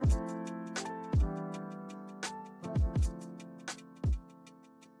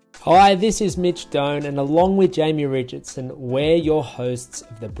Hi, this is Mitch Doan, and along with Jamie Richardson, we're your hosts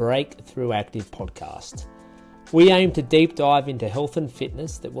of the Breakthrough Active podcast. We aim to deep dive into health and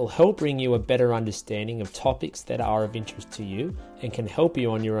fitness that will help bring you a better understanding of topics that are of interest to you and can help you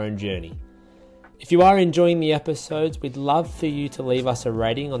on your own journey. If you are enjoying the episodes, we'd love for you to leave us a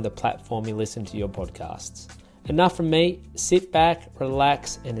rating on the platform you listen to your podcasts. Enough from me, sit back,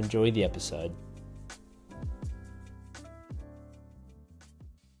 relax, and enjoy the episode.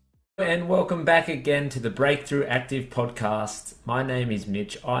 And welcome back again to the Breakthrough Active podcast. My name is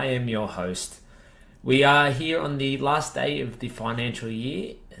Mitch. I am your host. We are here on the last day of the financial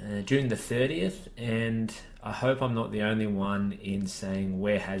year, June the 30th, and I hope I'm not the only one in saying,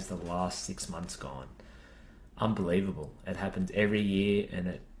 where has the last 6 months gone? Unbelievable. It happens every year and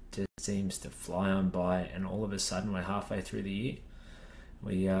it just seems to fly on by, and all of a sudden we're halfway through the year.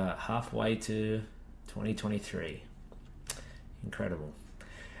 We are halfway to 2023. Incredible.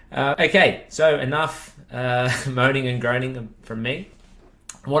 Okay, so enough moaning and groaning from me.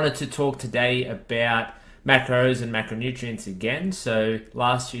 I wanted to talk today about macros and macronutrients again. So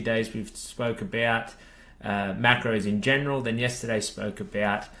last few days we've spoke about macros in general. Then yesterday spoke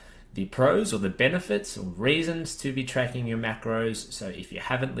about the pros or the benefits or reasons to be tracking your macros. So if you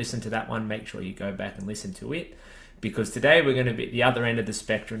haven't listened to that one, make sure you go back and listen to it, because today we're going to be at the other end of the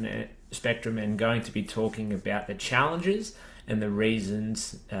spectrum and going to be talking about the challenges and the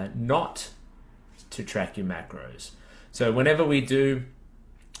reasons not to track your macros. So whenever we do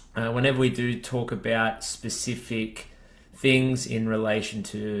talk about specific things in relation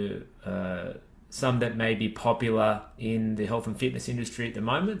to some that may be popular in the health and fitness industry at the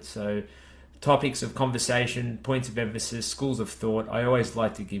moment, so topics of conversation, points of emphasis, schools of thought, I always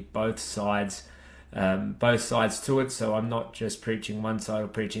like to give both sides to it. So I'm not just preaching one side or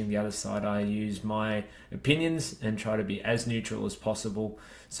preaching the other side. I use my opinions and try to be as neutral as possible,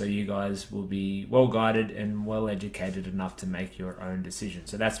 so you guys will be well guided and well educated enough to make your own decision.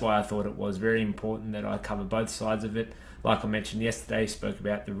 So that's why I thought it was very important that I cover both sides of it. Like I mentioned yesterday, spoke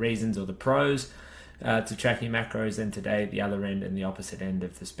about the reasons or the pros to tracking macros, and today at the other end and the opposite end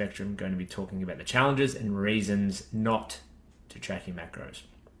of the spectrum, going to be talking about the challenges and reasons not to tracking macros.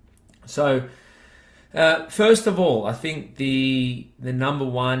 So first of all, I think the number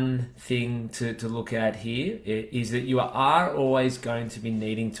one thing to look at here is that you are always going to be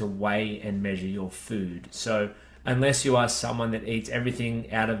needing to weigh and measure your food. So unless you are someone that eats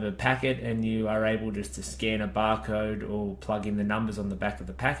everything out of a packet and you are able just to scan a barcode or plug in the numbers on the back of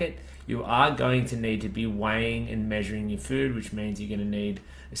the packet, you are going to need to be weighing and measuring your food, which means you're going to need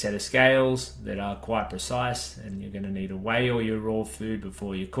a set of scales that are quite precise, and you're going to need to weigh all your raw food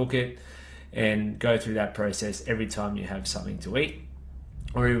before you cook it, and go through that process every time you have something to eat,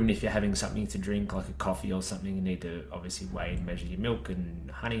 or even if you're having something to drink like a coffee or something, you need to obviously weigh and measure your milk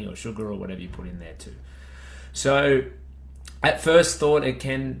and honey or sugar or whatever you put in there too. So at first thought, it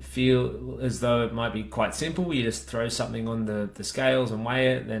can feel as though it might be quite simple. You just throw something on the scales and weigh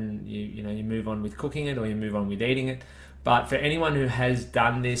it, then you move on with cooking it, or you move on with eating it. But for anyone who has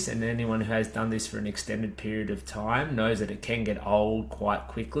done this, and anyone who has done this for an extended period of time, knows that it can get old quite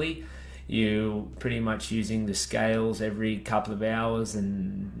quickly. You pretty much using the scales every couple of hours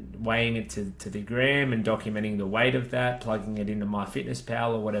and weighing it to the gram and documenting the weight of that, plugging it into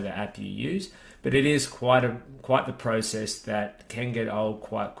MyFitnessPal or whatever app you use. But it is quite the process that can get old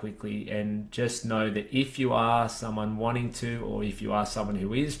quite quickly. And just know that if you are someone wanting to, or if you are someone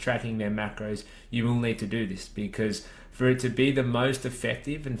who is tracking their macros, you will need to do this, because for it to be the most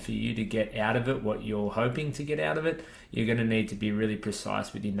effective and for you to get out of it what you're hoping to get out of it, you're going to need to be really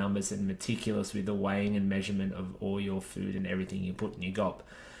precise with your numbers and meticulous with the weighing and measurement of all your food and everything you put in your gob.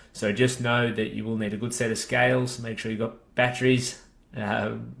 So just know that you will need a good set of scales. Make sure you've got batteries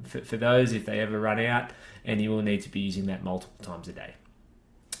for those if they ever run out, and you will need to be using that multiple times a day.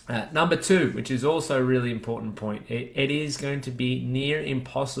 Number two, which is also a really important point, it is going to be near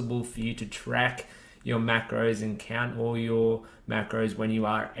impossible for you to track your macros and count all your macros when you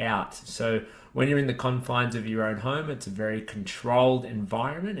are out. So when you're in the confines of your own home, it's a very controlled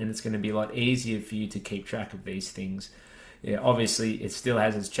environment, and it's going to be a lot easier for you to keep track of these things. Yeah, obviously, it still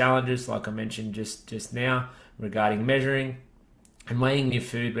has its challenges, like I mentioned just now, regarding measuring and weighing your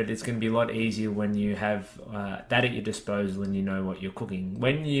food, but it's going to be a lot easier when you have that at your disposal and you know what you're cooking.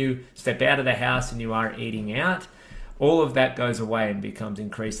 When you step out of the house and you are eating out, all of that goes away and becomes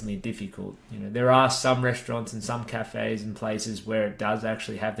increasingly difficult. There are some restaurants and some cafes and places where it does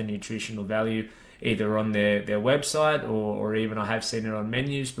actually have the nutritional value, either on their website or even I have seen it on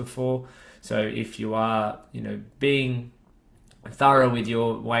menus before. So if you are, being thorough with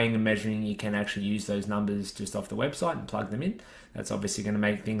your weighing and measuring, you can actually use those numbers just off the website and plug them in. That's obviously going to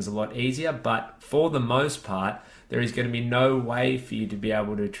make things a lot easier, but for the most part, there is going to be no way for you to be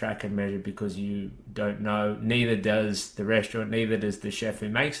able to track and measure because you don't know, neither does the restaurant, neither does the chef who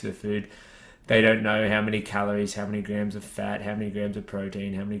makes the food. They don't know how many calories, how many grams of fat, how many grams of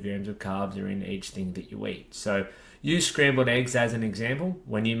protein, how many grams of carbs are in each thing that you eat. So use scrambled eggs as an example.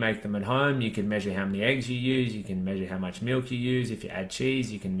 When you make them at home, you can measure how many eggs you use. You can measure how much milk you use. If you add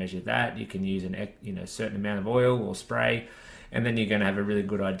cheese, you can measure that. You can use a certain amount of oil or spray, and then you're going to have a really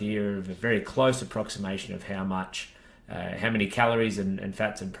good idea of a very close approximation of how many calories and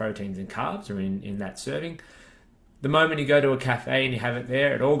fats and proteins and carbs are in that serving. The moment you go to a cafe and you have it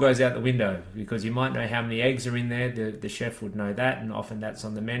there, it all goes out the window because you might know how many eggs are in there. The chef would know that, and often that's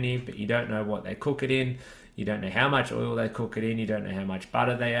on the menu, but you don't know what they cook it in. You don't know how much oil they cook it in. You don't know how much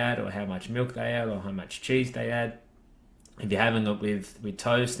butter they add or how much milk they add or how much cheese they add. If you're having it with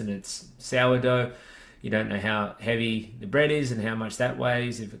toast and it's sourdough, you don't know how heavy the bread is and how much that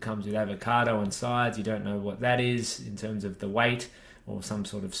weighs. If it comes with avocado and sides, you don't know what that is in terms of the weight or some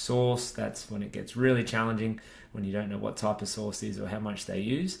sort of sauce. That's when it gets really challenging, when you don't know what type of sauce is or how much they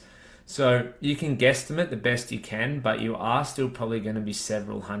use. So you can guesstimate the best you can, but you are still probably going to be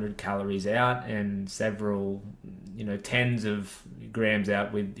several hundred calories out and several, tens of grams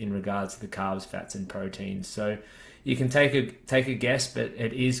out in regards to the carbs, fats, and proteins. So you can take a guess, but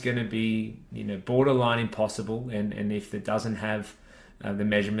it is going to be, borderline impossible. And if it doesn't have the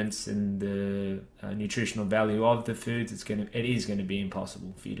measurements and the nutritional value of the foods, it is going to be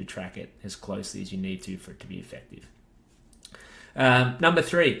impossible for you to track it as closely as you need to for it to be effective. Number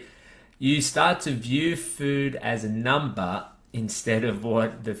 3, you start to view food as a number instead of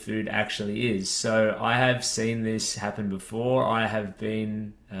what the food actually is. So I have seen this happen before. I have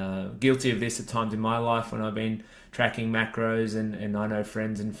been guilty of this at times in my life when I've been tracking macros, and I know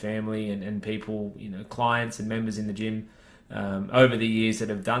friends and family and people, clients and members in the gym over the years that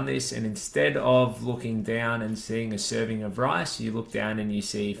have done this. And instead of looking down and seeing a serving of rice, you look down and you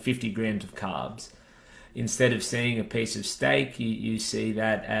see 50 grams of carbs. Instead of seeing a piece of steak, you see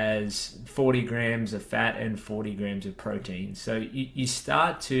that as 40 grams of fat and 40 grams of protein. So you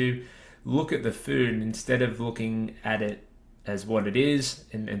start to look at the food, and instead of looking at it as what it is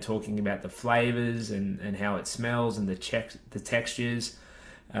and talking about the flavors and how it smells and the textures,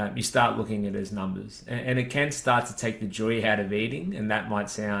 you start looking at it as numbers. And it can start to take the joy out of eating, and that might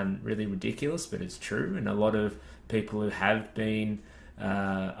sound really ridiculous, but it's true. And a lot of people who have been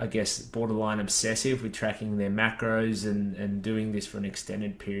borderline obsessive with tracking their macros and doing this for an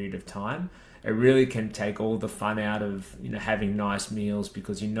extended period of time, it really can take all the fun out of having nice meals,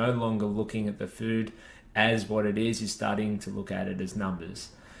 because you're no longer looking at the food as what it is. You're starting to look at it as numbers,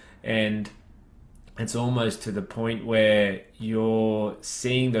 and it's almost to the point where you're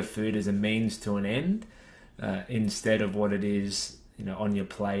seeing the food as a means to an end instead of what it is on your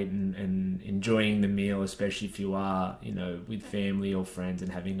plate, and enjoying the meal, especially if you are, with family or friends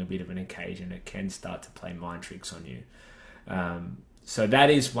and having a bit of an occasion. It can start to play mind tricks on you. So that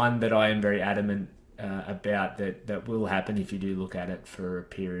is one that I am very adamant about that will happen if you do look at it for a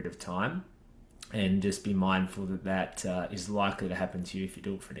period of time, and just be mindful that is likely to happen to you if you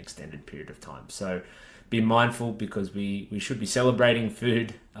do it for an extended period of time. So be mindful, because we should be celebrating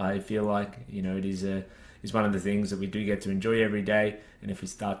food. I feel like, it is one of the things that we do get to enjoy every day. And if we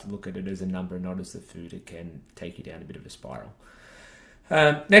start to look at it as a number and not as the food, it can take you down a bit of a spiral.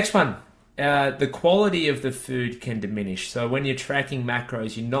 Next one, the quality of the food can diminish. So when you're tracking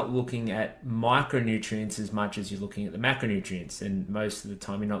macros, you're not looking at micronutrients as much as you're looking at the macronutrients. And most of the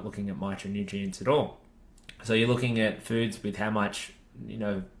time, you're not looking at micronutrients at all. So you're looking at foods with how much,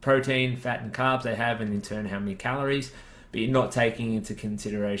 protein, fat, and carbs they have, and in turn, how many calories. But you're not taking into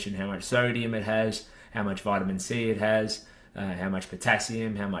consideration how much sodium it has, how much vitamin C it has, how much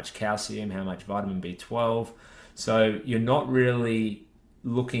potassium, how much calcium, how much vitamin B12. So you're not really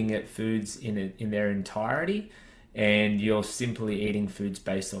looking at foods in their entirety, and you're simply eating foods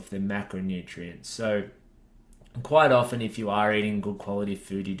based off their macronutrients. So quite often, if you are eating good quality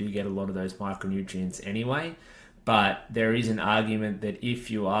food, you do get a lot of those micronutrients anyway. But there is an argument that if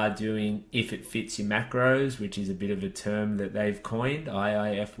it fits your macros, which is a bit of a term that they've coined,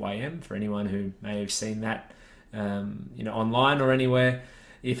 IIFYM, for anyone who may have seen that, online or anywhere,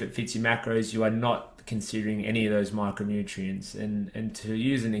 if it fits your macros, you are not considering any of those micronutrients. And to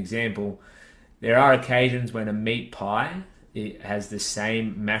use an example, there are occasions when a meat pie, it has the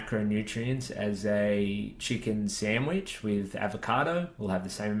same macronutrients as a chicken sandwich with avocado. Will have the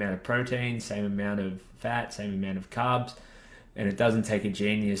same amount of protein, same amount of fat, same amount of carbs, And it doesn't take a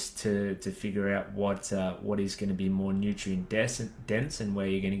genius to figure out what is going to be more nutrient dense and where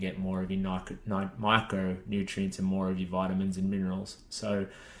you're going to get more of your micronutrients and more of your vitamins and minerals. So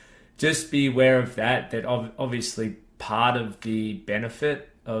just be aware of that obviously part of the benefit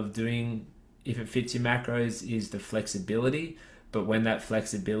of doing If It Fits Your Macros is the flexibility. But when that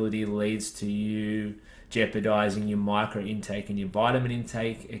flexibility leads to you jeopardizing your micro intake and your vitamin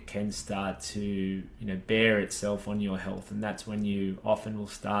intake, it can start to bear itself on your health, and that's when you often will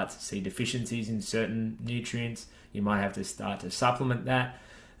start to see deficiencies in certain nutrients. You might have to start to supplement that,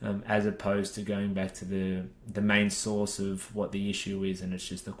 as opposed to going back to the main source of what the issue is, and it's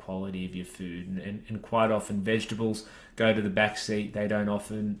just the quality of your food. And quite often vegetables go to the back seat. They don't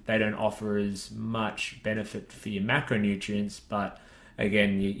offer as much benefit for your macronutrients, but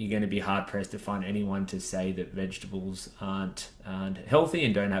again, you're going to be hard pressed to find anyone to say that vegetables aren't healthy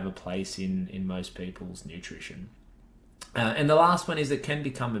and don't have a place in most people's nutrition. And the last one is it can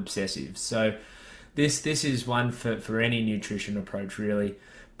become obsessive. So this is one for any nutrition approach really.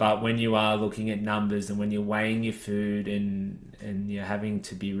 But when you are looking at numbers and when you're weighing your food and you're having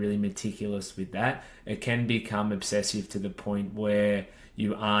to be really meticulous with that, it can become obsessive to the point where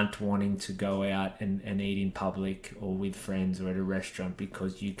you aren't wanting to go out and eat in public or with friends or at a restaurant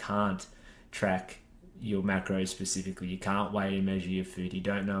because you can't track your macros specifically. You can't weigh and measure your food. You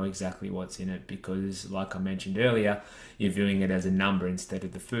don't know exactly what's in it because, like I mentioned earlier, you're viewing it as a number instead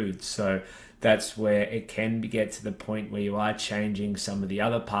of the food. So that's where it can get to the point where you are changing some of the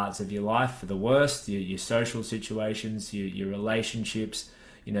other parts of your life for the worst, your social situations, your relationships,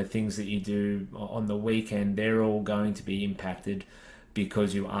 things that you do on the weekend. They're all going to be impacted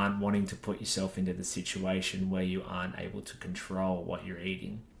because you aren't wanting to put yourself into the situation where you aren't able to control what you're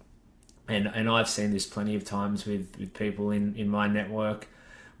eating. And I've seen this plenty of times with people in my network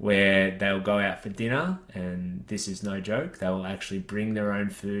where they'll go out for dinner, and this is no joke, they will actually bring their own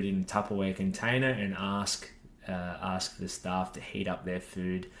food in a Tupperware container and ask the staff to heat up their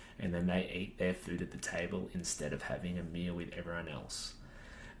food, and then they eat their food at the table instead of having a meal with everyone else.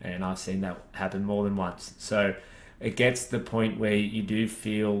 And I've seen that happen more than once. So it gets to the point where you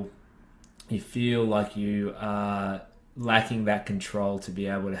feel like you are lacking that control to be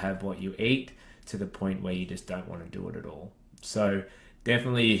able to have what you eat, to the point where you just don't want to do it at all. So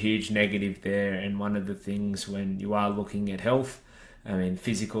definitely a huge negative there. And one of the things when you are looking at health,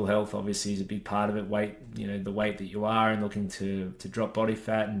 physical health obviously is a big part of it. Weight, the weight that you are, and looking to drop body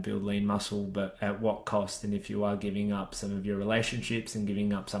fat and build lean muscle, but at what cost? And if you are giving up some of your relationships and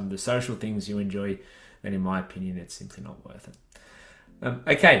giving up some of the social things you enjoy, then in my opinion, it's simply not worth it.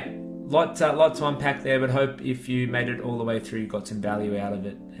 Okay, lot to unpack there, but hope if you made it all the way through, you got some value out of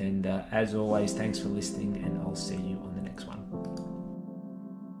it. And as always, thanks for listening, and I'll see you on the next one.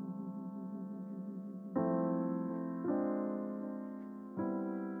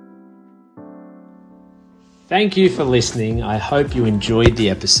 Thank you for listening. I hope you enjoyed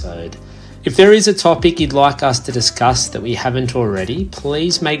the episode. If there is a topic you'd like us to discuss that we haven't already,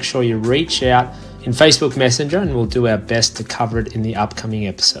 please make sure you reach out in Facebook Messenger, and we'll do our best to cover it in the upcoming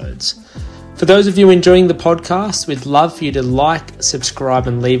episodes. For those of you enjoying the podcast, we'd love for you to like, subscribe,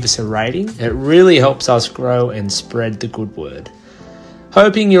 and leave us a rating. It really helps us grow and spread the good word.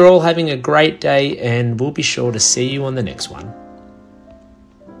 Hoping you're all having a great day, and we'll be sure to see you on the next one.